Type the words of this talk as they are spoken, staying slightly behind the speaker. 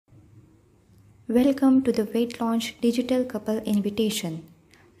Welcome to the Weight Launch Digital Couple Invitation.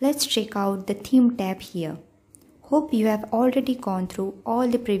 Let's check out the theme tab here. Hope you have already gone through all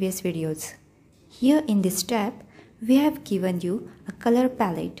the previous videos. Here in this tab, we have given you a color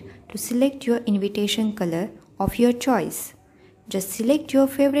palette to select your invitation color of your choice. Just select your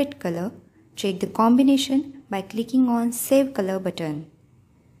favorite color, check the combination by clicking on Save Color button.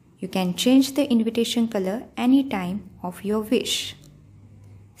 You can change the invitation color anytime of your wish.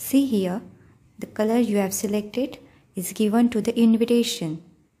 See here, the color you have selected is given to the invitation.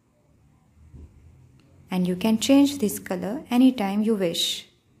 And you can change this color anytime you wish.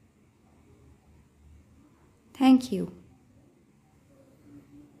 Thank you.